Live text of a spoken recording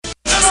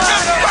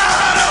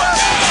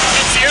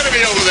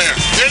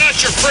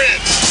your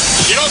friends.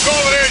 You don't go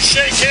over there and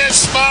shake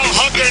hands, smile,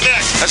 hug their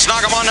neck. Let's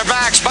knock them on their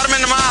backs, butt them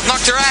in the mouth,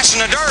 knock their ass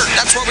in the dirt.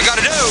 That's what we got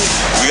to do.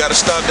 We got to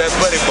stop that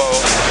buddy ball.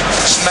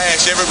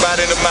 Smash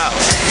everybody in the mouth.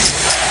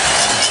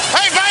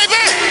 Hey, baby,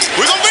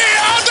 we're going to be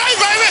here all day,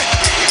 baby.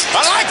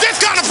 I like this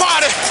kind of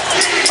party.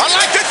 I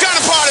like this kind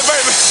of party,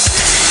 baby.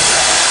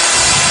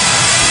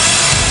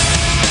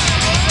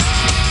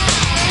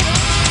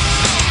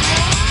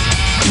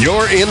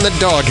 You're in the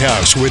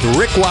Doghouse with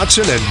Rick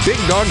Watson and Big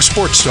Dog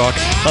Sports Talk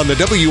on the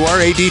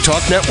WRAD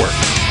Talk Network.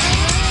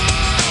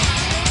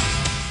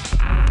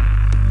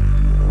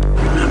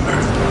 Remember,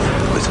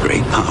 with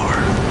great power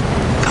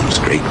comes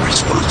great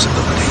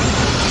responsibility.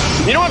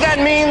 You know what that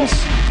means?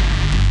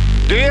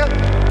 Do you?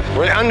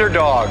 We're the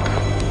underdog.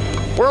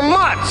 We're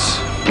mutts.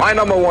 My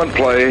number one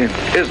play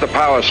is the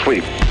power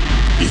sweep.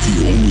 If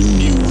you only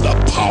knew the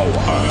power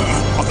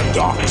of the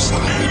dark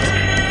side.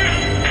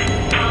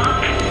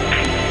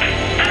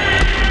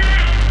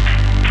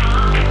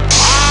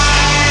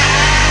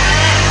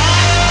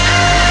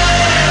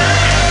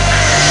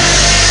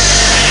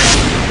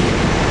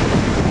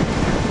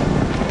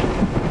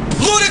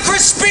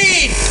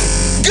 Speed!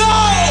 Go!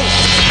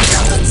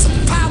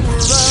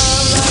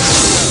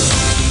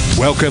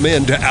 Welcome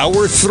into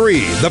Hour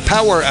 3, the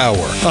Power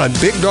Hour on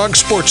Big Dog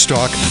Sports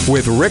Talk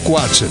with Rick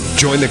Watson.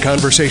 Join the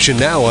conversation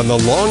now on the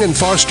Long and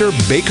Foster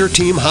Baker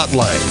Team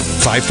Hotline,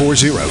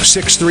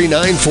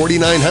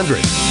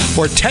 540-639-4900.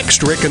 Or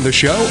text Rick and the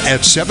show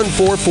at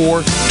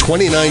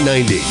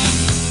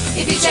 744-2990.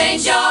 If you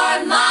change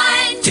your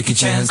mind, take a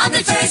chance, on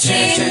the first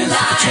in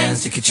line.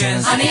 take a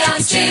chance, Honey,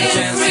 I'm still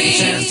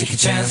free. take a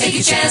chance, Take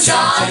a chance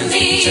on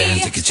me.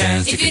 take a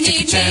chance, If you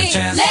need me,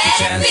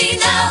 let me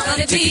know.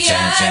 Gonna be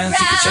around.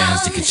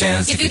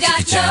 If you got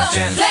no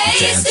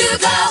place to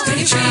go, when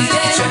you're feeling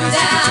down.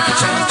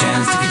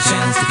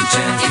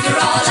 If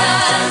you're all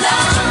alone,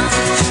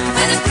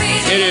 when the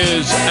freedom. It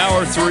is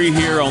Hour 3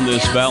 here on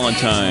this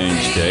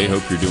Valentine's Day.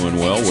 Hope you're doing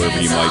well wherever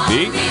you might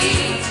be.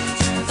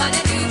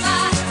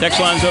 Text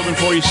line's open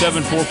for you,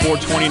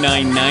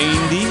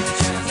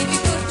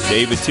 744-2990.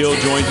 David Till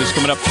joins us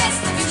coming up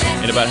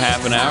in about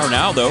half an hour.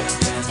 Now, though,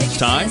 it's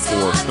time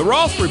for the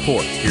Roth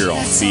Report here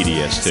on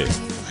BDST.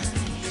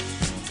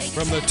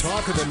 From the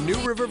talk of the New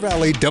River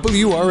Valley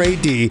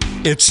WRAD,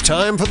 it's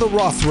time for the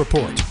Roth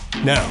Report.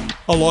 Now,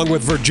 along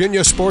with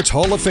Virginia Sports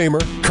Hall of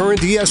Famer,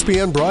 current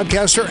ESPN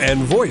broadcaster,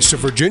 and voice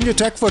of Virginia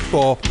Tech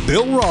football,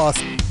 Bill Roth,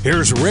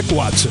 here's Rick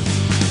Watson.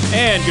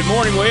 And good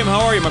morning, William.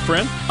 How are you, my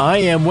friend? I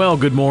am well.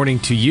 Good morning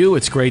to you.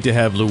 It's great to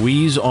have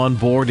Louise on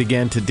board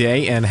again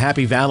today, and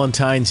happy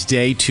Valentine's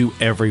Day to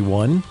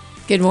everyone.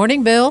 Good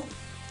morning, Bill.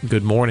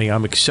 Good morning.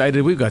 I'm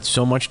excited. We've got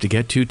so much to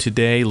get to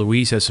today.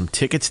 Louise has some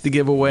tickets to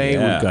give away.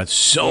 Yeah. We've got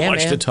so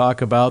much to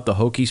talk about. The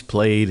Hokies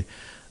played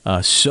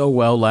so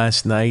well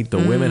last night. The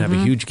women have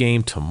a huge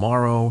game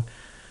tomorrow.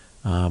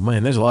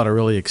 Man, there's a lot of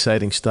really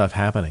exciting stuff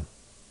happening.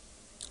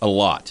 A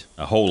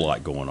whole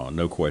lot going on,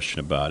 no question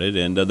about it.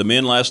 And the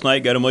men last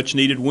night got a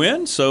much-needed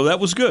win, so that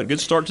was good. Good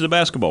start to the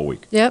basketball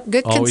week. Yep,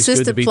 good Always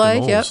consistent good to beat play.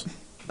 the Yep. Noles.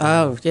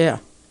 Oh, yeah.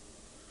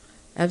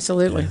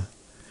 Absolutely. Yeah.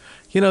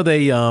 You know,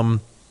 they a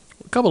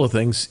couple of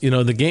things. You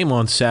know, the game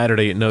on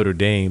Saturday at Notre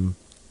Dame,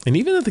 and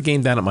even at the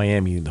game down at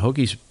Miami, the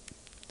Hokies,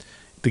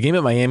 the game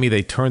at Miami,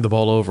 they turned the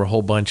ball over a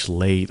whole bunch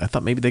late. I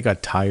thought maybe they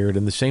got tired,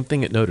 and the same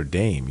thing at Notre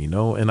Dame, you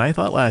know. And I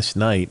thought last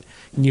night,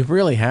 and you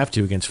really have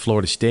to against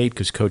Florida State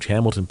because Coach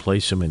Hamilton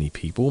plays so many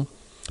people,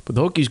 but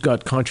the Hokies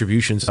got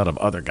contributions out of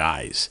other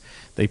guys.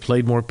 They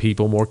played more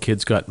people, more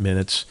kids got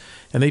minutes,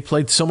 and they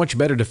played so much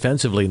better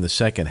defensively in the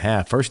second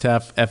half. First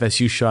half,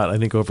 FSU shot, I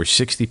think, over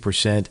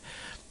 60%.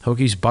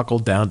 Hokies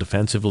buckled down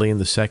defensively in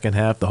the second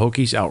half. The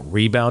Hokies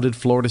out-rebounded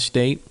Florida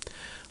State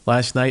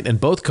last night, and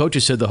both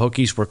coaches said the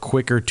Hokies were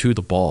quicker to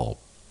the ball.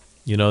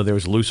 You know, there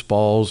was loose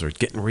balls or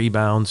getting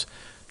rebounds,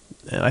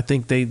 and I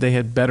think they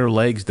had better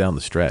legs down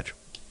the stretch.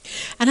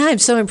 And I am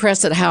so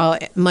impressed at how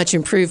much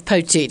improved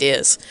Poteet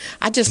is.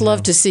 I just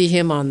love to see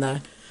him on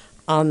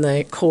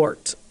the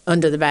court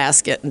under the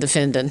basket and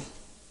defending.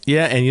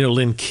 Yeah, and you know,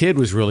 Lynn Kidd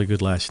was really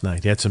good last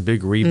night. He had some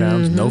big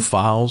rebounds, no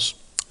fouls.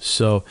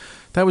 So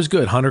that was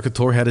good. Hunter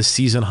Couture had a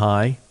season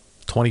high,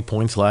 20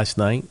 points last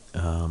night.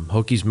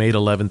 Hokies made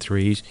 11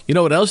 threes. You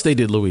know what else they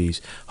did,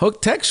 Louise?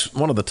 Tech's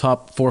one of the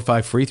top 4 or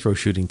 5 free throw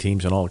shooting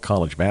teams in all of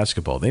college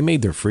basketball. They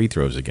made their free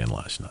throws again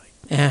last night.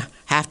 Yeah,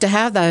 have to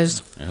have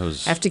those.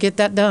 Have to get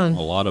that done.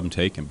 A lot of them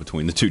taken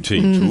between the two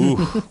teams.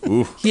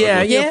 Ooh. Yeah,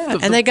 Ugly. yeah.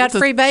 And they got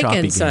free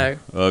bacon, so.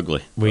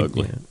 Ugly.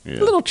 Ugly. Yeah.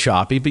 A little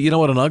choppy, but you know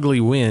what? An ugly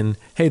win.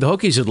 Hey, the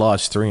Hokies had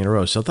lost 3 in a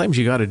row. Sometimes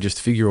you got to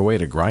just figure a way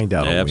to grind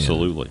out a win.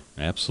 Absolutely.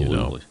 You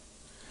know?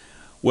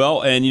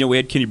 Well, and, you know, we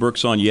had Kenny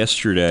Brooks on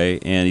yesterday,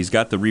 and he's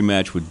got the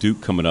rematch with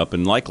Duke coming up.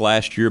 And like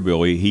last year,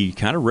 Billy, he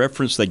kind of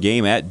referenced that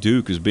game at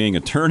Duke as being a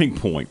turning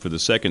point for the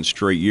second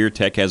straight year.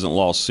 Tech hasn't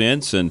lost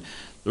since, and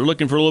they're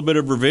looking for a little bit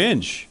of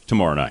revenge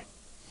tomorrow night.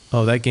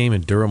 Oh, that game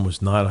in Durham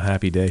was not a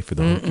happy day for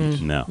the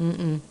Hokies.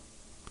 No.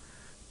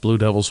 Blue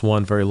Devils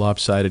won, very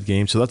lopsided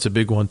game, so that's a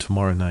big one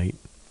tomorrow night.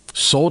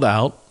 Sold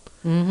out.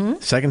 Mm-hmm.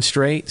 Second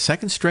straight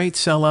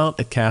sellout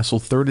at Castle,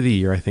 third of the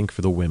year, I think,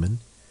 for the women.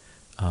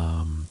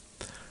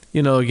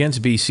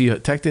 Against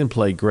BC, Tech didn't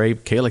play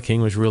great. Kayla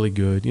King was really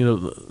good.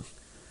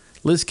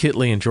 Liz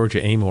Kitley and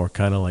Georgia Amor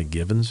kind of like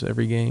givens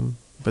every game,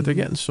 but they're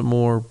getting some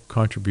more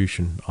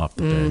contribution off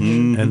the bench.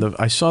 Mm-hmm. And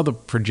I saw the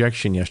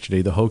projection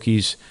yesterday. The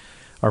Hokies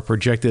are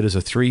projected as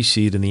a 3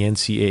 seed in the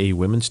NCAA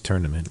women's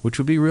tournament, which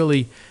would be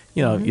really,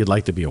 you'd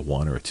like to be a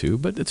 1 or a 2,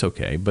 but it's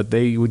okay. But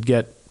they would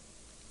get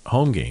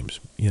home games,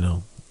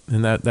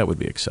 and that would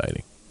be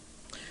exciting.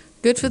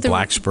 Good for the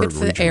Blacksburg good for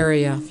the region.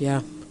 area,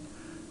 yeah.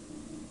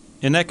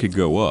 And that could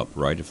go up,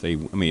 right? If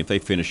they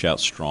finish out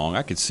strong,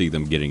 I could see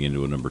them getting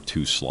into a number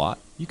 2 slot.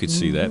 You could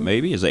see that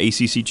maybe as an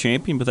ACC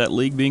champion, but that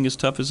league being as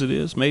tough as it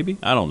is, maybe.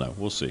 I don't know.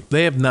 We'll see.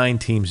 They have 9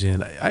 teams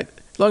in, as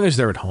long as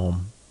they're at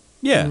home.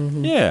 Yeah,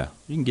 yeah.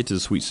 You can get to the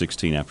Sweet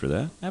 16 after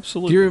that.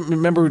 Absolutely. Do you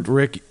remember,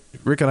 Rick?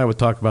 Rick and I would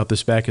talk about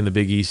this back in the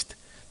Big East,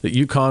 that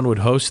UConn would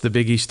host the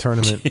Big East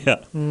tournament. Yeah.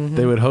 Mm-hmm.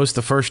 They would host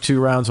the first 2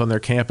 rounds on their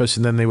campus,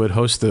 and then they would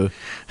host the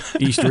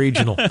East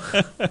Regional.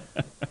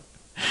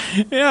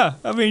 Yeah,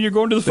 you're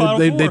going to the Final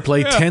Four. They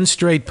play 10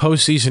 straight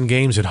postseason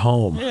games at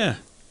home. Yeah.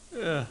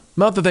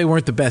 Not that they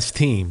weren't the best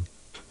team,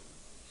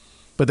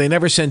 but they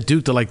never sent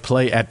Duke to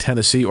play at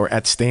Tennessee or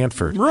at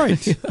Stanford.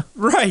 Right.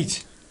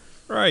 Right.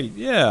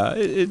 Yeah.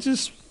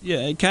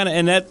 It kind of,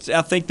 and that,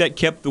 I think that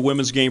kept the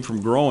women's game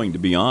from growing, to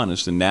be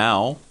honest. And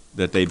now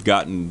that they've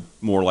gotten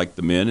more like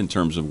the men in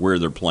terms of where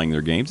they're playing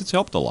their games, it's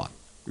helped a lot.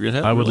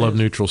 I would love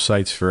neutral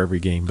sites for every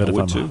game, but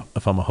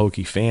if I'm a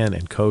Hokie fan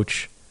and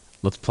coach,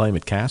 let's play them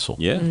at Castle.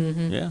 Yeah,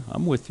 yeah,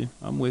 I'm with you.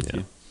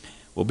 You.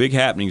 Well, big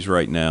happenings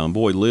right now. And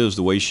boy, Liz,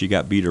 the way she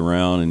got beat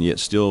around and yet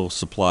still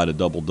supplied a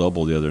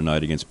double-double the other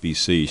night against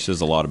BC,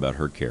 says a lot about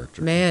her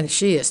character. Man,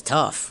 she is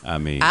tough.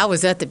 I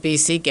was at the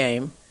BC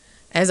game.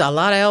 There's a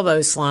lot of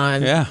elbows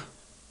flying. Yeah.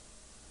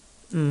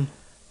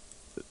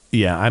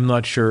 Yeah, I'm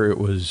not sure it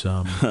was.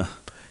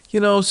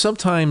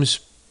 Sometimes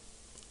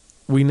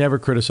we never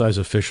criticize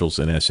officials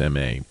in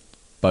SMA,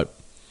 but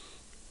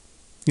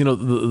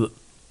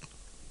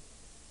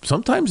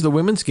sometimes the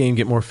women's game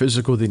get more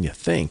physical than you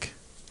think,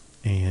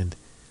 and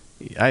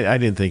I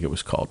didn't think it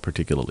was called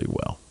particularly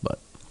well, but.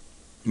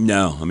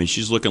 No,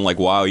 she's looking like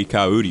Wiley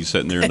Coyote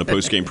sitting there in the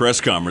post-game press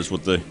conference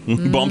with the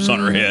bumps on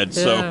her head.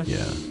 So,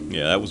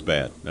 yeah, that was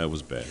bad. A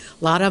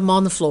lot of them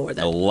on the floor.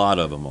 A lot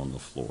of them on the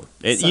floor.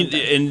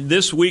 And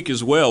this week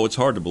as well, it's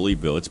hard to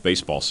believe, Bill, it's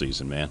baseball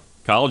season, man.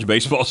 College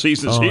baseball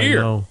season's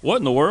here. What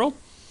in the world?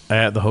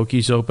 The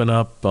Hokies open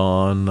up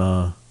on,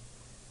 I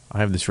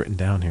have this written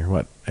down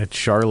here, at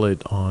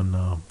Charlotte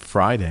on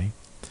Friday.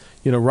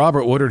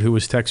 Robert Woodard, who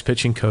was Tech's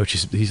pitching coach,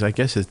 I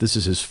guess this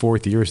is his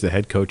 4th year as the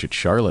head coach at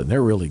Charlotte, and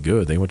they're really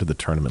good. They went to the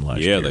tournament last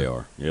year.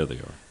 Yeah,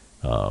 they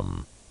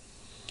are.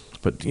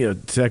 But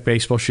Tech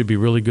baseball should be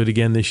really good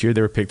again this year.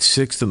 They were picked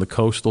 6th in the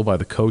Coastal by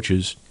the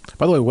coaches.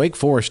 By the way, Wake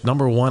Forest,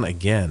 number 1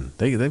 again.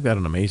 They've got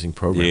an amazing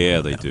program.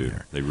 Yeah, they do.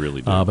 There. They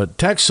really do. But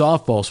Tech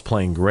softball's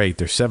playing great.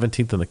 They're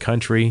 17th in the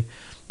country.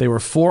 They were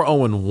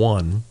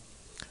 4-0-1.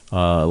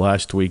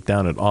 Last week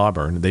down at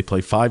Auburn. They play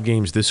 5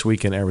 games this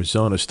week in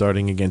Arizona,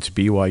 starting against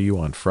BYU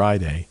on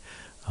Friday.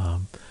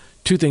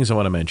 2 things I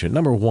want to mention.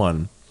 Number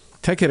 1,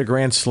 Tech hit a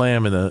grand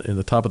slam in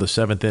the top of the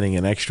 7th inning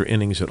in extra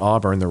innings at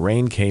Auburn. The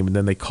rain came, and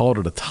then they called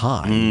it a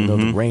tie.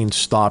 The rain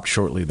stopped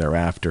shortly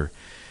thereafter.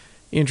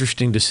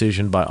 Interesting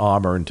decision by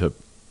Auburn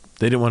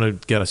they didn't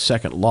want to get a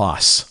second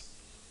loss.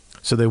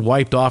 So they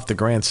wiped off the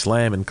grand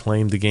slam and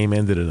claimed the game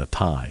ended in a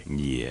tie.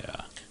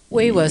 Yeah.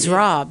 We was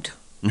robbed.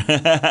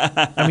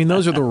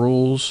 Those are the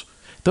rules.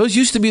 Those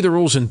used to be the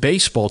rules in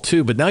baseball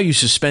too, but now you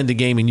suspend a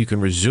game and you can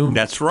resume.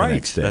 That's the right.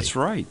 next day. That's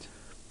right.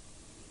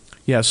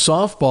 Yeah,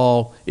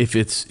 softball. If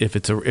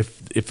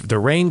the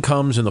rain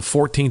comes in the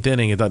 14th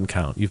inning, it doesn't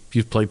count.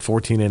 You've played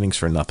 14 innings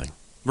for nothing.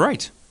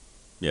 Right.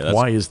 Yeah.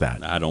 Why is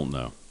that? I don't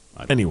know.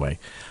 Anyway,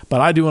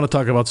 but I do want to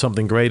talk about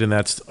something great, and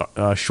that's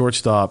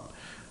shortstop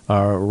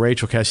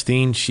Rachel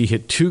Castine. She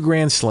hit 2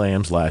 grand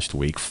slams last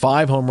week,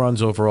 5 home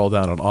runs overall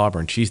down at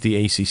Auburn. She's the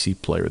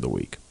ACC Player of the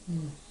Week.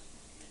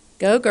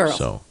 Go girl.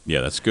 So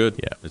yeah, that's good.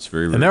 Yeah, it's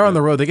very. And they're on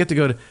the road. They get to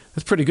go to.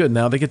 That's pretty good.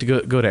 Now they get to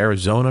go to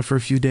Arizona for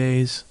a few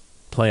days,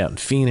 play out in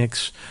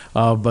Phoenix.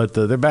 But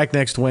they're back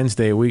next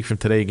Wednesday, a week from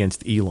today,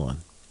 against Elon.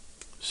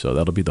 So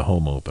that'll be the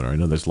home opener. I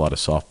know there's a lot of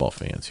softball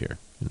fans here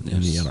in the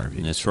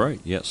NRV. That's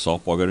right. Yeah,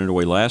 softball got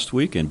underway last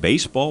week, and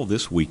baseball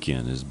this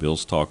weekend, as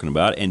Bill's talking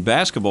about. And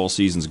basketball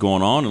season's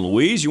going on. And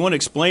Louise, you want to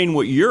explain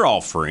what you're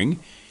offering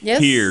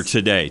here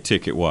today,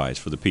 ticket-wise,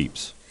 for the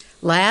peeps?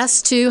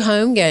 Last 2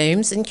 home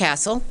games in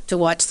Castle to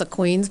watch the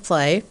Queens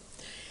play.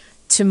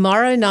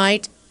 Tomorrow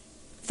night,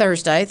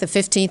 Thursday, the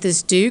 15th,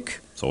 is Duke.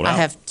 Sold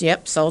out.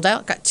 Sold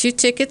out. Got 2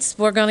 tickets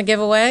we're going to give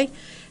away.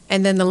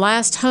 And then the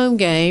last home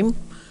game,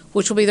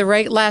 which will be the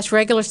last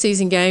regular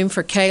season game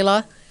for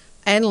Kayla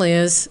and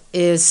Liz,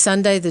 is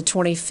Sunday the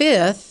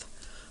 25th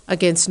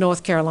against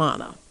North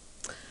Carolina.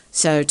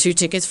 So 2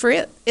 tickets for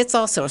it. It's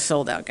also a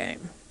sold-out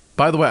game.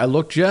 By the way, I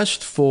looked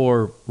just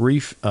for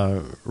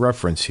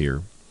reference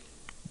here.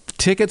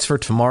 Tickets for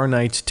tomorrow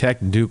night's Tech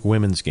Duke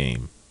women's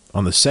game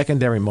on the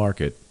secondary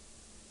market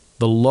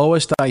The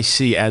lowest I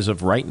see as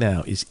of right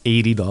now is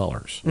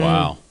 $80.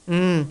 Wow.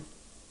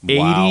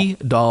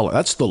 $80.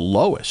 That's the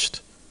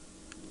lowest.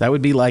 That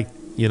would be like,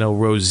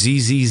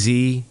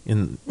 Rosizz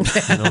in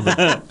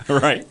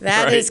right.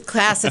 That is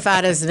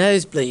classified as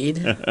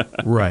nosebleed.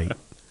 Right.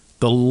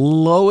 The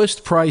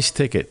lowest price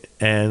ticket,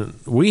 and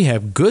we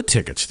have good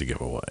tickets to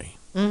give away.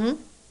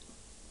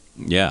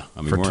 Yeah.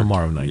 For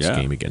tomorrow night's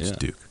game against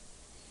Duke.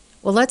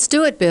 Well, let's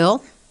do it,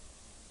 Bill.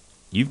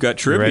 You've got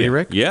trivia. You ready,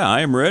 Rick? Yeah,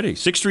 I am ready.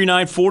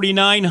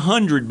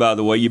 639-4900, by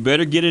the way. You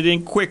better get it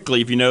in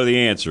quickly if you know the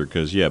answer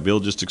because, Bill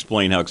just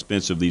explained how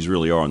expensive these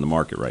really are on the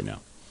market right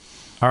now.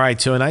 All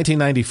right, so in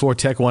 1994,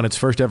 Tech won its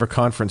first ever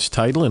conference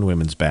title in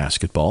women's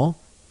basketball.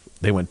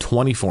 They went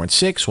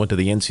 24-6, went to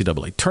the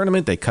NCAA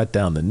tournament. They cut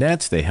down the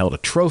nets. They held a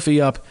trophy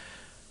up.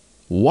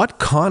 What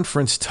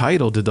conference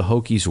title did the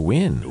Hokies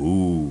win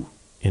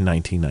in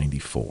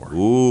 1994?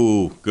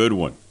 Ooh, good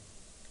one.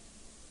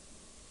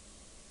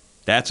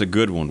 That's a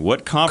good one.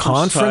 What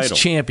conference title?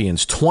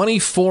 Champions,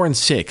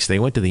 24-6. They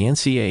went to the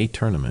NCAA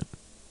tournament.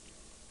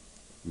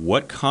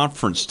 What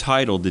conference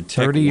title did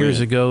Tech 30 win? years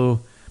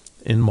ago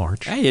in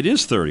March. Hey, it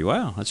is 30.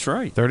 Wow, that's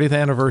right. 30th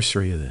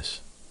anniversary of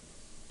this.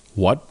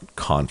 What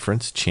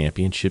conference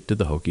championship did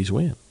the Hokies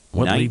win?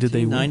 What league did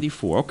they win?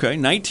 1994. Okay,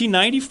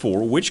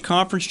 1994. Which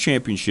conference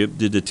championship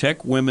did the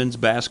Tech women's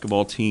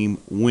basketball team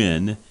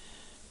win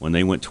when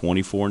they went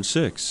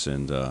 24-6?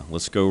 And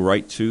let's go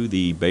right to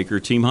the Baker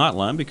team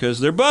hotline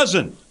because they're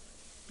buzzing.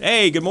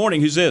 Hey, good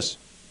morning. Who's this?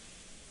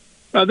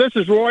 This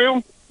is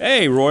Royal.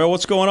 Hey, Royal.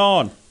 What's going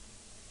on?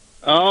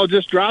 Oh,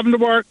 just driving to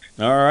work.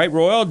 All right,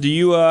 Royal. Do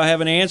you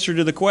have an answer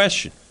to the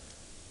question?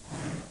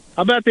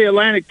 How about the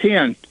Atlantic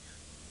 10?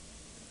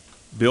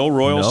 Bill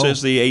Royal No.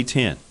 says the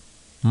A10.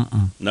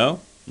 Mm-mm. No,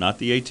 not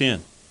the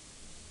A10.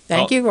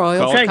 Thank you,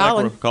 Royal, for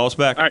calling. Call us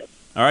back. All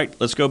right,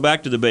 let's go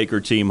back to the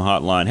Baker team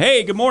hotline.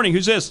 Hey, good morning.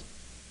 Who's this?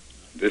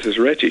 This is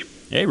Richie.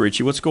 Hey,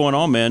 Richie. What's going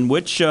on, man?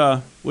 Which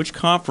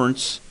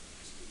conference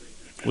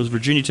was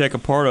Virginia Tech a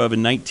part of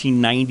in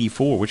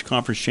 1994? Which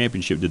conference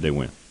championship did they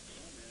win?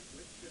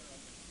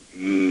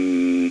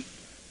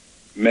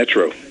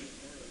 Metro.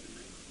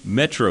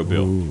 Metro,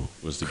 Bill,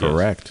 was the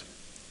correct. guess.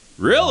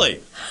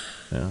 Really?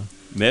 Yeah.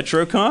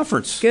 Metro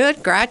Conference. Good.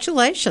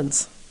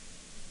 Congratulations.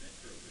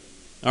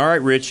 All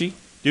right, Richie,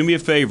 do me a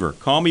favor.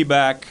 Call me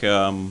back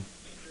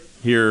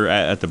here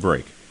at the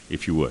break,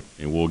 if you would,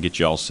 and we'll get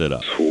you all set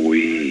up.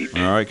 Sweet.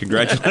 All right,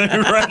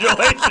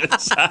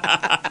 congratulations.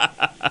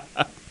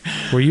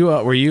 Were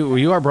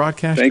you our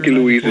broadcaster? Thank you,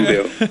 Louise and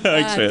Bill.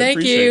 Thanks, man. Thank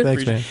Appreciate you. it.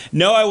 Thanks, man.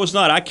 No, I was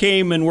not. I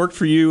came and worked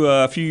for you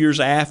a few years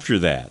after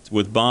that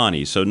with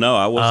Bonnie. So no,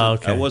 I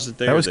wasn't. Okay. I wasn't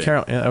there. That was then.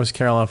 Carol. Yeah, that was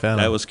Carol Alfano.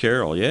 That was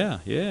Carol. Yeah.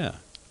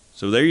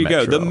 So there you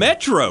go. Metro. The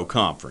Metro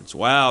Conference.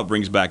 Wow, it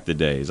brings back the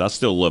days. I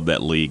still love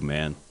that league,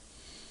 man.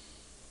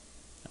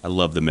 I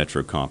love the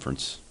Metro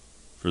Conference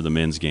for the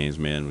men's games,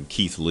 man. With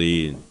Keith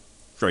Lee and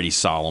Freddie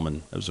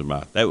Solomon.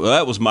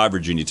 That was my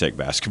Virginia Tech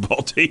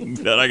basketball team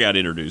that I got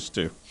introduced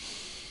to.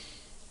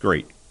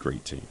 Great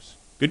teams.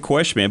 Good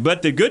question, man.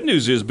 But the good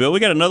news is, Bill, we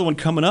got another one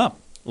coming up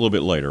a little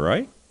bit later,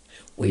 right?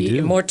 We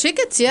do. More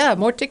tickets,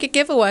 more ticket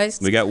giveaways.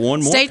 We got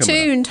one more Stay coming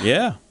tuned. up.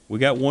 Yeah, we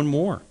got one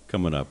more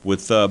coming up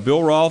with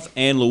Bill Roth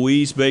and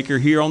Louise Baker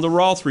here on the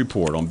Roth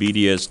Report on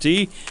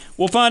BDST.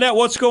 We'll find out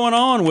what's going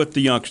on with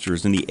the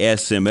youngsters in the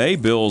SMA,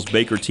 Bill's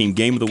Baker Team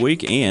Game of the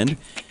Week, and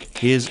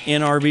his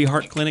NRV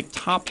Heart Clinic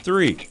Top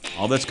 3.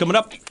 All that's coming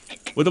up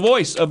with the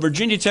voice of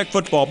Virginia Tech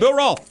football, Bill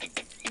Roth.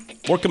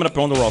 More coming up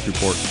on the Roth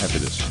Report after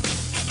this.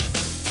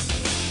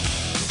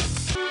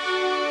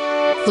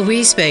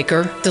 Louise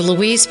Baker, the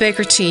Louise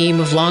Baker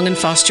team of Long &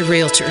 Foster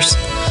Realtors.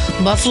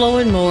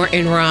 Buffalo & Moore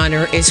in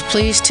Reiner is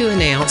pleased to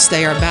announce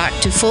they are back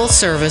to full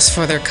service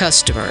for their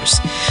customers.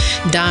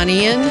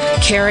 Dine-in,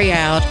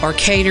 carry-out, or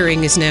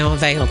catering is now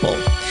available.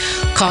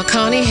 Call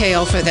Connie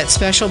Hale for that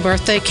special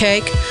birthday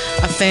cake,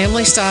 a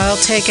family-style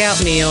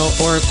takeout meal,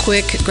 or a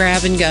quick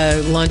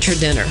grab-and-go lunch or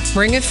dinner.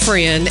 Bring a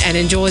friend and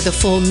enjoy the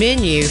full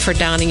menu for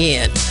dining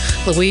in.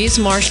 Louise,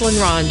 Marshall, and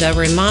Rhonda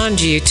remind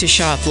you to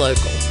shop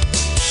local.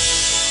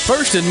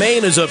 First in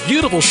Main is a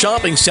beautiful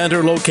shopping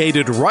center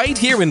located right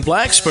here in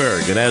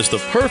Blacksburg and has the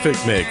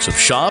perfect mix of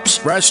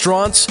shops,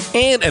 restaurants,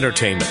 and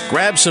entertainment.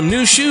 Grab some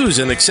new shoes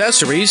and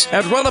accessories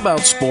at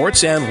Runabout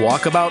Sports and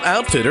Walkabout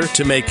Outfitter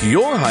to make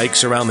your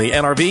hikes around the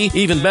NRV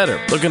even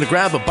better. Looking to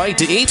grab a bite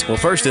to eat? Well,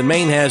 First in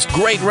Main has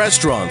great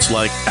restaurants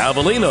like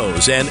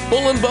Avelino's and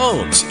Bull and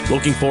Bones.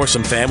 Looking for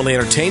some family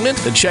entertainment?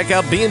 Then check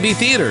out B&B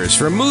Theaters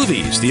for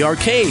movies, the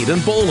arcade,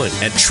 and bowling.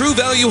 And True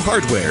Value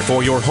Hardware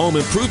for your home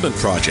improvement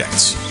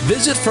projects.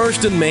 Visit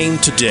First in Main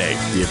today,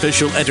 the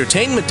official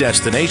entertainment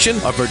destination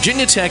of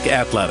Virginia Tech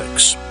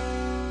Athletics.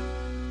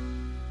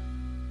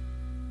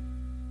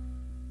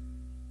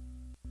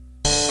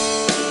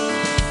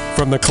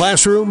 From the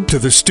classroom to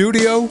the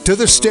studio to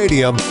the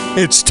stadium,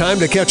 it's time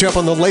to catch up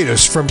on the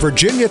latest from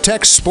Virginia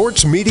Tech's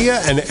sports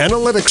media and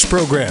analytics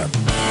program.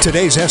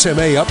 Today's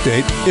SMA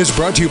update is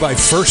brought to you by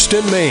First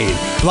in Main,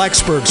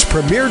 Blacksburg's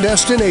premier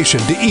destination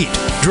to eat,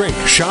 drink,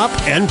 shop,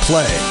 and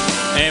play.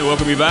 And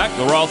welcome you back.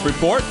 The Roth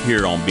Report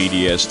here on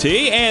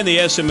BDST. And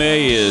the SMA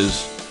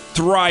is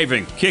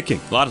thriving,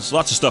 kicking. Lots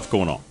of stuff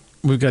going on.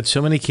 We've got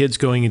so many kids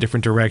going in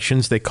different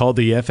directions. They called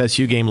the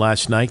FSU game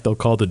last night. They'll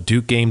call the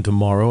Duke game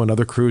tomorrow.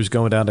 Another crew is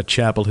going down to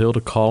Chapel Hill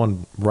to call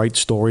and write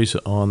stories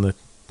on the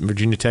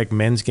Virginia Tech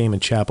men's game in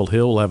Chapel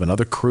Hill. We'll have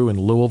another crew in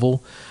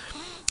Louisville.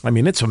 I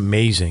mean, it's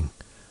amazing.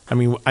 I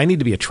mean, I need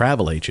to be a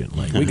travel agent.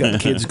 Like, we got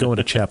kids going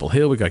to Chapel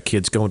Hill. We got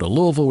kids going to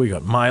Louisville. We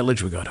got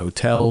mileage. We got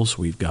hotels.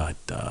 We've got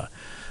a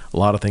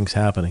lot of things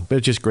happening. But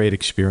it's just great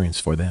experience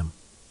for them.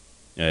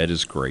 Yeah, it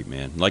is great,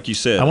 man. Like you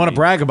said. I want to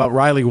brag about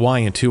Riley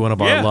Wyant, too. One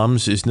of our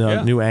alums is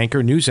now news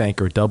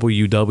anchor,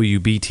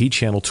 WWBT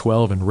Channel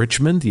 12 in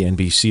Richmond, the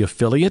NBC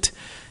affiliate.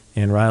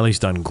 And Riley's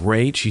done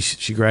great.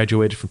 She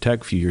graduated from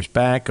Tech a few years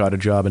back, got a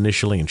job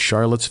initially in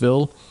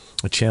Charlottesville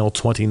at Channel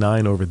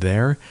 29 over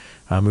there.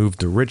 Moved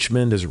to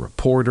Richmond as a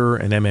reporter,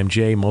 an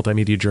MMJ,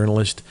 multimedia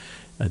journalist.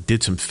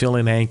 Did some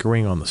fill-in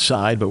anchoring on the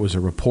side, but was a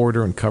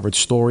reporter and covered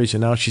stories.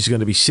 And now she's going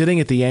to be sitting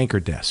at the anchor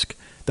desk.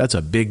 That's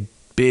a big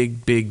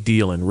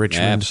deal in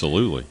Richmond.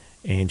 Absolutely.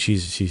 And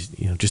she's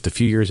just a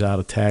few years out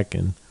of Tech,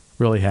 and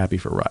really happy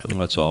for Riley.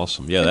 That's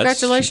awesome. Yeah,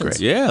 Congratulations.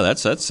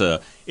 That's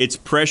it's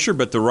pressure,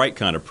 but the right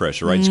kind of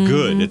pressure, right? It's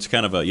good. It's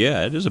kind of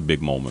it is a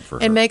big moment for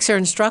her. It makes her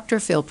instructor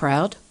feel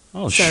proud.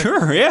 Oh,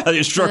 sure. Yeah, the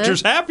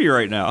instructor's happy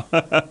right now.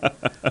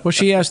 Well,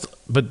 she asked,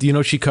 but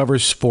she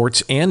covers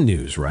sports and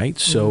news, right?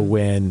 So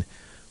when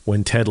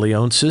Ted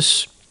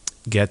Leonsis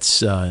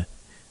gets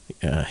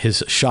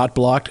his shot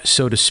blocked,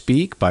 so to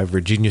speak, by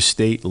Virginia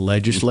State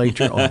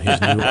legislature on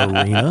his new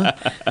arena,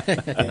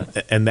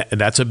 and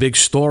that's a big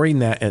story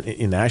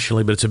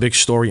nationally, but it's a big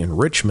story in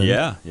Richmond.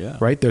 Yeah.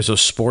 Right? There's a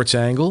sports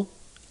angle,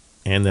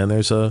 and then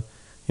there's a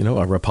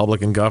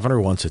Republican governor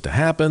wants it to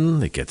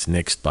happen. It gets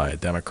nixed by a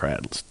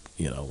Democrat,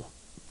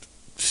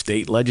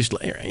 state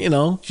legislature.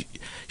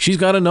 She's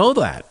got to know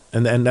that,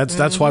 and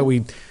that's why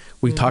we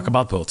talk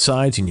about both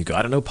sides. And you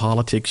got to know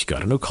politics, you got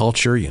to know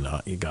culture, you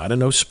got to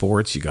know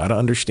sports, you got to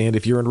understand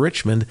if you're in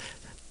Richmond.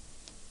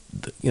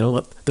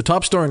 The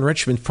top story in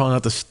Richmond is probably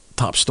not the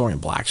top story in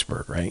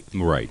Blacksburg, right?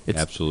 Right,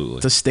 absolutely.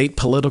 It's a state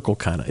political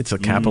kind of. It's the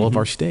capital of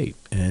our state,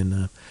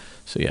 and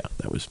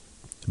that was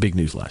big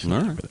news last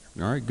night.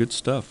 All right, good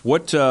stuff.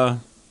 What?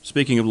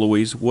 Speaking of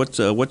Louise, what's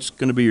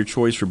going to be your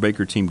choice for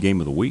Baker Team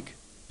Game of the Week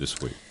this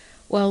week?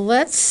 Well,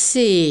 let's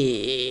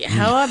see.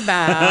 How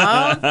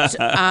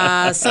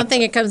about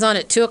something that comes on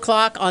at 2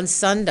 o'clock on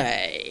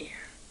Sunday?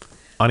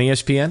 On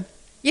ESPN?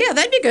 Yeah,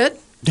 that'd be good.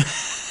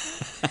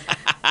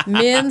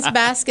 Men's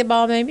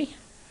basketball, maybe?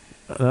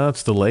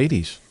 That's the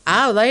ladies.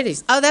 Oh,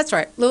 ladies. Oh, that's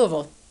right.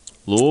 Louisville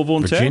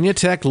and Virginia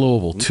Tech,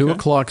 Louisville, 2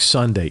 o'clock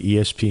Sunday,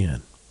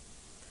 ESPN.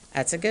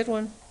 That's a good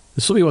one.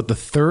 This will be, the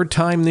third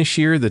time this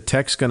year that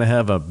Tech's going to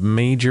have a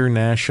major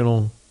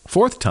national,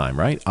 fourth time,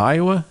 right?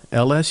 Iowa,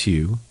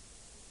 LSU,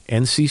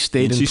 NC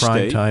State in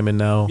prime time, and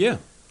now. Yeah.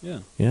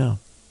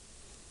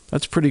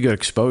 That's pretty good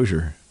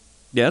exposure.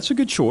 Yeah, that's a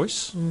good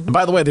choice. Mm-hmm. And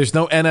by the way, there's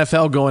no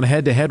NFL going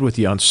head-to-head with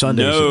you on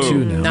Sundays at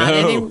 2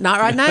 now. Not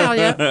right now,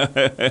 yeah.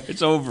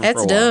 It's over.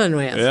 It's done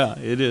with. Yeah,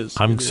 it is.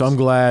 I'm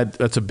glad.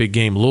 That's a big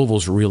game.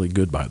 Louisville's really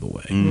good, by the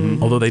way.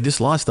 Mm-hmm. Although they just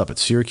lost up at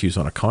Syracuse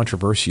on a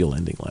controversial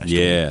ending last week.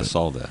 Yeah, I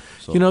saw that.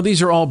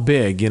 These are all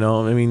big.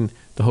 I mean,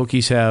 the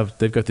Hokies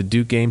they've got the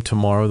Duke game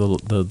tomorrow.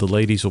 The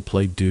ladies will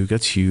play Duke.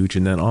 That's huge.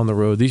 And then on the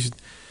road, these,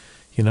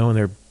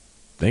 and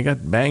they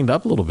got banged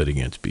up a little bit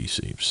against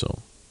BC. So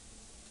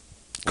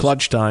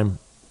crunch time,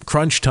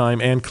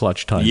 and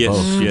clutch time. Yes,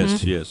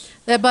 both. yes.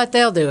 But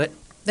they'll do it.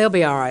 They'll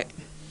be all right.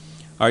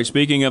 All right,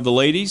 speaking of the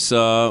ladies,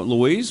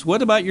 Louise,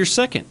 what about your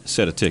second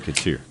set of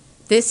tickets here?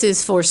 This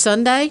is for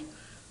Sunday,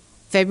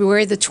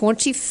 February the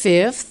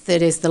 25th.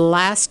 That is the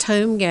last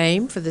home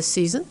game for the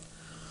season.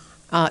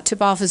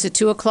 Tip-off is at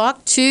 2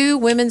 o'clock. 2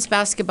 women's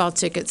basketball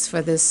tickets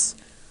for this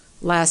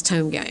last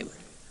home game.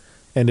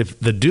 And if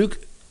the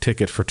Duke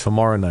ticket for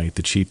tomorrow night,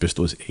 the cheapest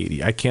was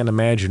 $80. I can't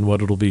imagine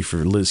what it'll be for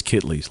Liz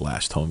Kitley's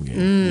last home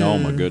game. Oh,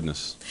 my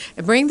goodness.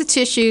 And bring the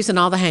tissues and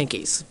all the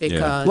hankies.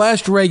 Because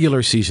last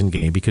regular season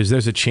game, because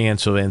there's a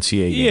chance of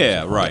NCAA games.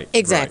 Yeah, right.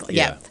 Exactly,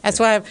 right, yeah. That's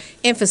why I'm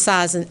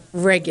emphasizing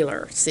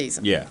regular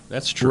season. Yeah,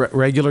 that's true.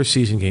 Regular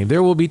season game.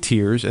 There will be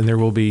tiers, and there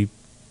will be...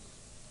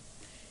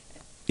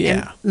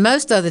 Yeah. And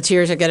most of the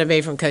tiers are going to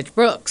be from Coach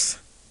Brooks.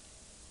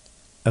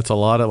 That's a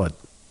lot of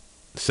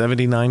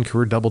 79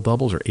 career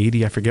double-doubles or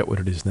 80, I forget what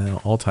it is now,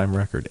 all-time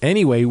record.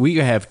 Anyway, we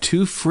have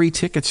 2 free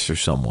tickets for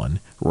someone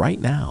right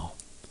now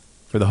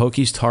for the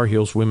Hokies Tar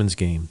Heels women's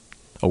game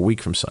a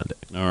week from Sunday.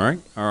 All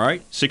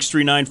right.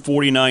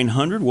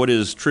 639-4900. What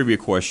is trivia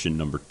question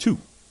number 2?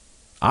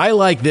 I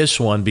like this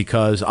one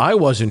because I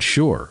wasn't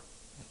sure.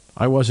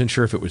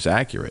 If it was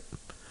accurate.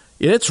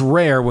 It's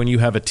rare when you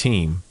have a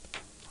team,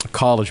 a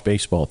college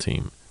baseball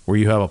team, where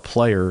you have a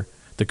player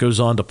that goes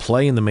on to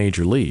play in the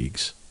major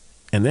leagues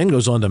and then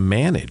goes on to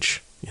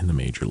manage in the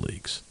major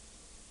leagues.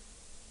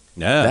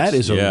 Yes, that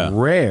is a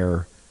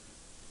rare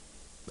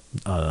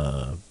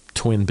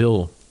twin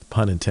bill,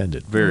 pun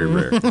intended. Very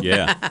rare,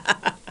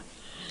 yeah.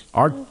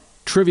 Our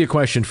Trivia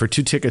question for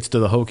 2 tickets to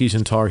the Hokies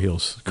and Tar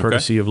Heels,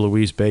 courtesy of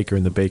Louise Baker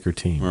and the Baker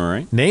team. All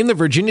right. Name the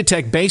Virginia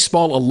Tech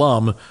baseball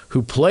alum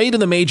who played in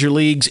the major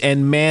leagues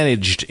and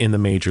managed in the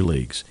major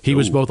leagues. He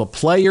was both a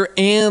player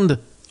and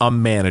a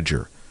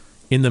manager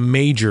in the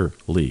major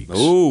leagues.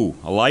 Ooh,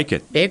 I like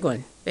it. Big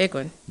one. Big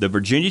one. The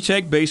Virginia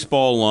Tech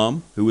baseball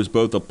alum who was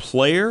both a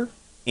player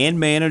and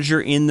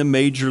manager in the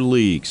major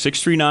league.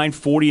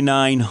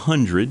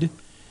 639-4900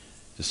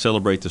 to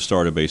celebrate the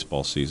start of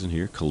baseball season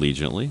here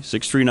collegiately.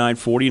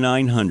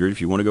 639-4900 if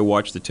you want to go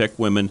watch the Tech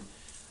women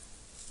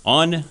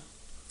on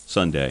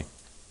Sunday.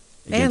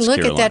 And look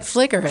Carolina. at that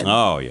flickering.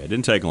 Oh yeah, it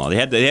didn't take long. They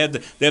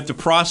have to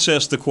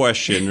process the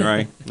question,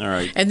 right? All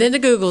right. And then the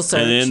Google search.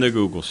 And then the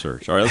Google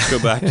search. All right, let's go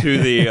back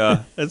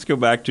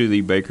to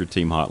the Baker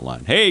team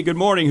hotline. Hey, good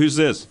morning. Who's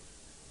this?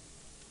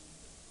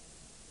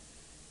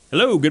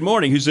 Hello. Good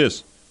morning. Who's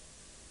this?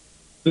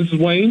 This is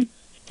Wayne.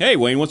 Hey,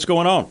 Wayne. What's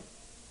going on?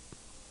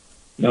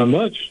 Not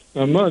much.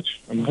 I'm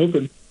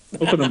hoping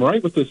I'm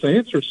right with this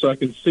answer so I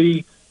can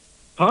see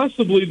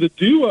possibly the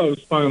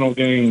duo's final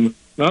game.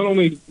 Not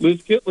only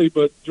Liz Kitley,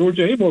 but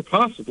Georgia Amore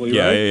possibly,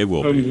 Yeah, right? it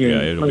will be.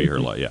 Yeah, it'll be her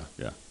lot. Yeah.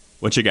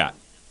 What you got?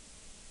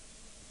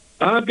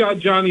 I've got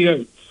Johnny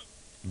Oates.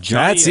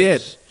 That's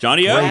it.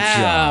 Johnny Oates.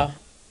 Wow.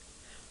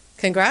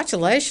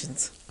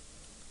 Congratulations.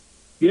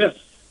 Yes.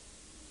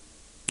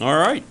 All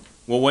right.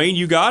 Well, Wayne,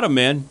 you got him,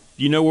 man.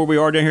 You know where we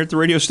are down here at the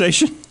radio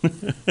station?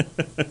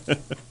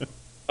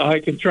 I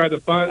can try to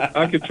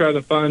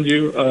find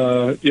you.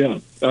 Yeah,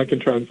 I can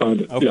try and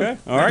find it. Okay. Yeah.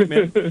 All right,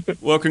 man.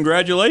 Well,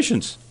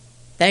 congratulations.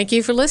 Thank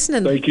you for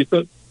listening. Thank you.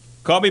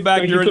 Call me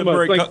back during the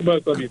break. Thank you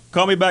both of you.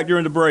 Call me back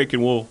during the break,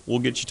 and we'll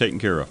get you taken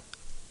care of.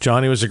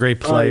 Johnny was a great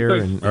player. All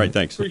right, thanks. All right,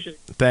 thanks. Appreciate it.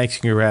 Thanks,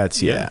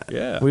 congrats.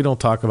 Yeah. We don't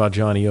talk about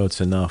Johnny Oates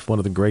enough. One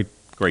of the great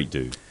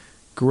dude.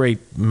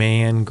 Great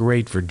man,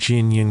 great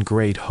Virginian,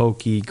 great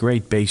Hokie,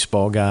 great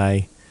baseball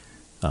guy.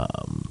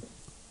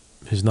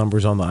 His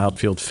number's on the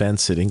outfield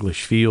fence at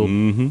English Field.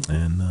 Mm-hmm.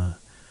 And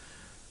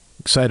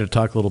excited to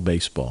talk a little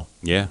baseball.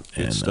 Yeah,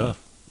 good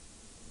stuff.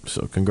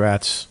 So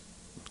congrats.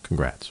 All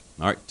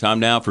right,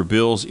 time now for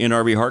Bill's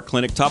NRV Heart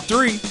Clinic Top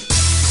 3.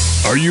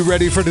 Are you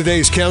ready for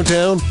today's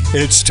countdown?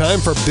 It's time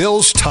for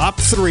Bill's Top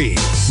 3.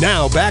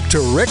 Now back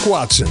to Rick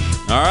Watson.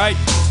 All right,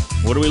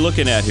 what are we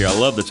looking at here? I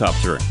love the top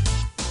 3.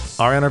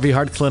 Our NRV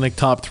Heart Clinic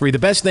Top 3, the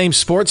best named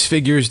sports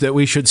figures that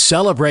we should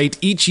celebrate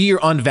each year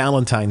on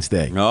Valentine's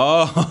Day.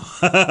 Oh,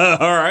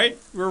 all right.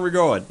 Where are we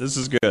going? This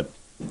is good.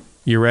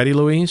 You ready,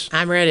 Louise?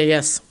 I'm ready,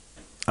 yes.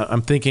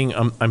 I'm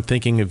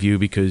thinking of you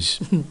because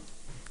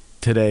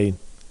today,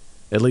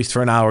 at least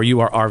for an hour, you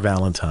are our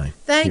Valentine.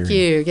 Thank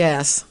you,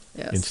 yes.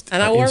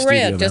 And I wore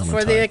red just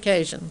for the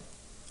occasion.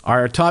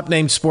 Our top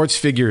named sports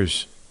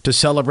figures to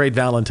celebrate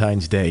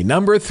Valentine's Day.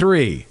 Number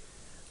 3,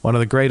 one of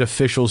the great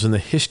officials in the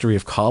history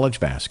of college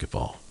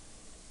basketball.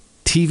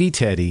 TV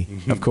Teddy,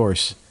 of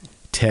course,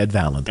 Ted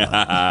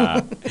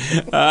Valentine.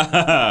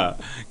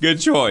 Good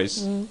choice.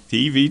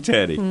 TV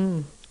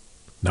Teddy.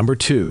 Number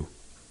 2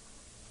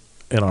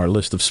 in our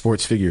list of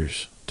sports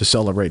figures to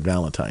celebrate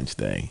Valentine's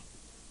Day.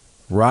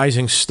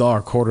 Rising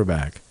star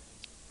quarterback,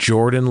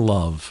 Jordan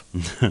Love.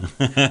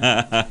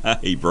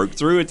 He broke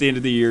through at the end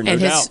of the year, no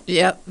doubt.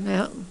 Yep.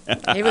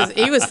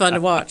 He was fun to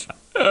watch.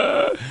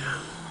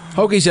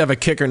 Hokies have a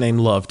kicker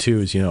named Love, too.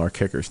 As you know, our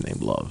kicker's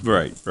named Love.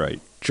 Right.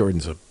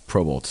 Jordan's a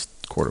Pro Bowl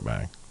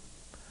quarterback.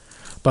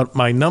 But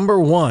my number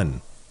 1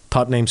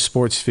 top named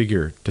sports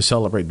figure to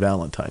celebrate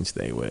Valentine's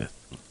Day with,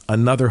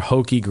 another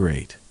Hokie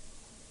great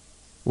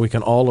we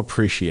can all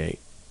appreciate.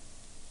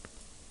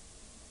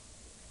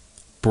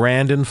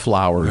 Brandon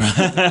Flowers.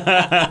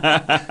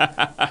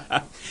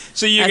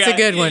 So That's a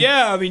good one.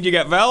 Yeah, I mean, you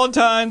got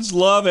Valentine's,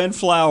 Love, and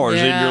Flowers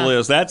in your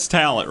list. That's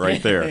talent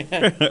right there.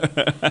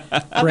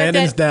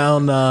 Brandon's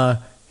down.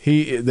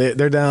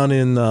 They're down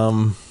in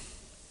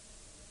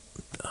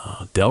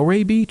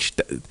Delray Beach.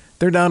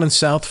 They're down in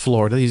South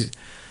Florida.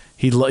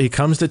 He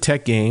comes to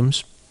Tech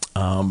games,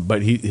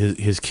 but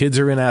his kids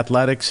are in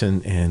athletics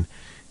and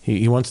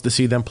he wants to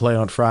see them play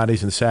on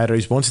Fridays and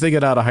Saturdays. Once they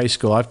get out of high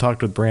school, I've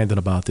talked with Brandon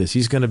about this.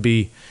 He's going to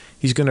be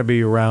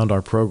around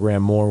our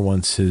program more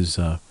once he's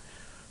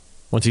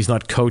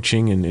not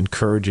coaching and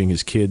encouraging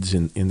his kids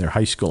in their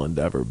high school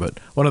endeavor. But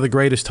one of the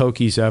greatest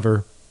Hokies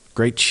ever,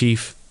 great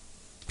chief.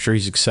 I'm sure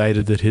he's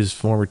excited that his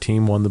former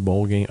team won the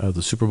bowl game,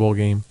 the Super Bowl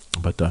game.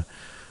 But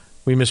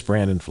we miss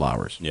Brandon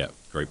Flowers. Yeah,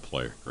 great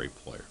player.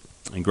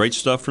 And great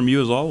stuff from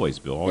you as always,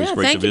 Bill. Always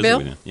great to visit Bill.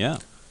 with you. Yeah.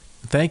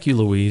 Thank you,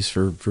 Louise,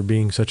 for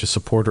being such a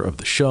supporter of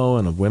the show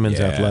and of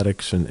women's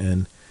athletics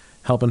and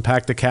helping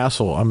pack the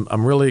castle.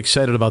 I'm really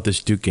excited about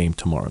this Duke game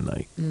tomorrow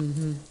night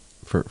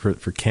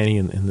for Kenny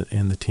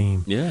and the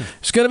team. Yeah.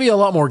 It's going to be a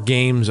lot more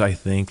games, I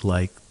think,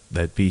 like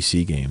that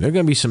BC game. There are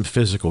going to be some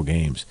physical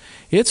games.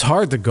 It's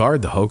hard to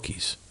guard the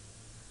Hokies.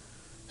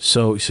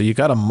 So you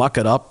got to muck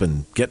it up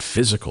and get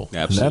physical.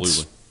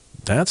 Absolutely.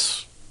 And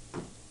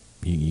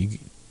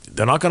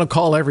they're not going to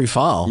call every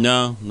foul.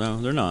 No,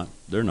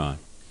 they're not.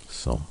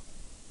 So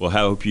Well, I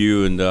hope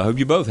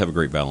you both have a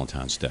great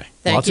Valentine's Day.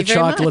 Lots of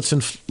chocolates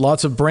and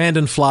lots of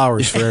Brandon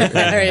flowers for everyone.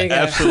 There you go.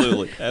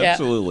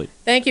 Absolutely.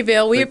 Thank you,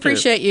 Bill. We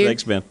appreciate you.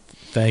 Thanks, Ben.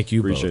 Thank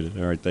you. Appreciate it.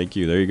 All right, thank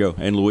you. There you go.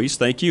 And Louise,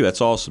 thank you.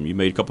 That's awesome. You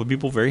made a couple of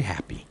people very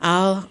happy.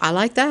 Oh, I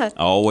like that.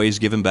 Always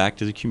giving back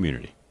to the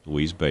community.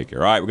 Louise Baker.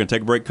 All right, we're going to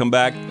take a break, come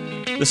back.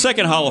 The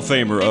second Hall of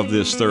Famer of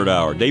this third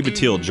hour, David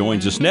Teal,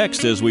 joins us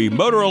next as we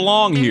motor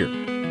along here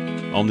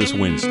on this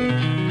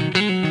Wednesday.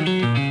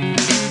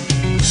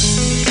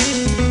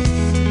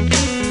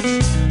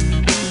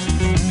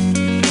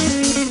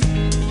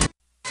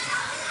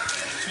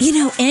 You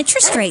know,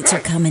 interest rates are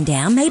coming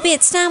down. Maybe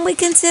it's time we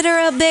consider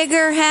a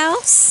bigger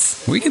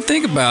house. We can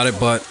think about it,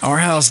 but our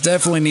house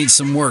definitely needs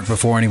some work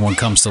before anyone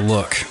comes to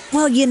look.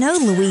 Well, you know,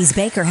 Louise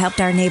Baker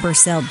helped our neighbors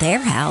sell their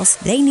house.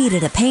 They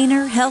needed a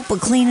painter, help with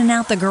cleaning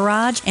out the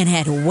garage, and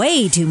had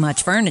way too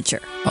much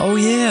furniture. Oh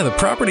yeah, the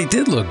property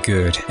did look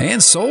good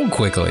and sold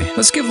quickly.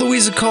 Let's give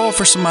Louise a call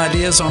for some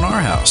ideas on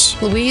our house.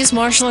 Louise,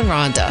 Marshall, and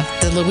Rhonda,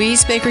 the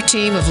Louise Baker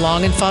team of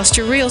Long &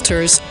 Foster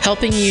Realtors,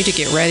 helping you to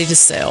get ready to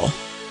sell.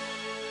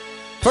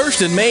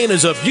 First in Main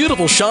is a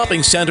beautiful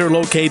shopping center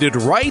located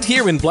right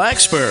here in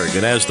Blacksburg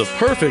and has the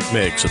perfect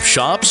mix of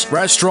shops,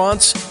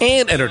 restaurants,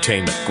 and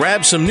entertainment.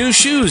 Grab some new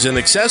shoes and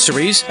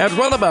accessories at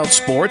Runabout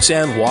Sports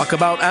and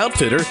Walkabout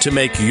Outfitter to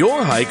make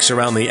your hikes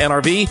around the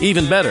NRV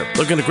even better.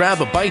 Looking to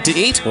grab a bite to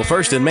eat? Well,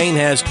 First in Main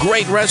has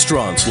great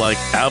restaurants like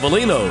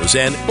Avelino's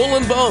and Bull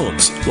and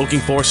Bones. Looking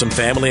for some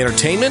family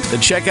entertainment?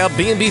 Then check out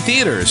B&B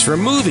Theaters for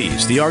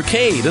movies, the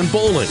arcade, and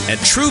bowling. And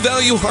True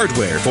Value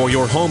Hardware for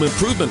your home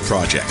improvement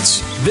projects.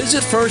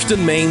 Visit First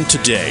in Main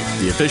today,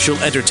 the official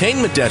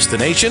entertainment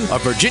destination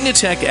of Virginia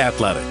Tech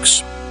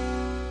Athletics.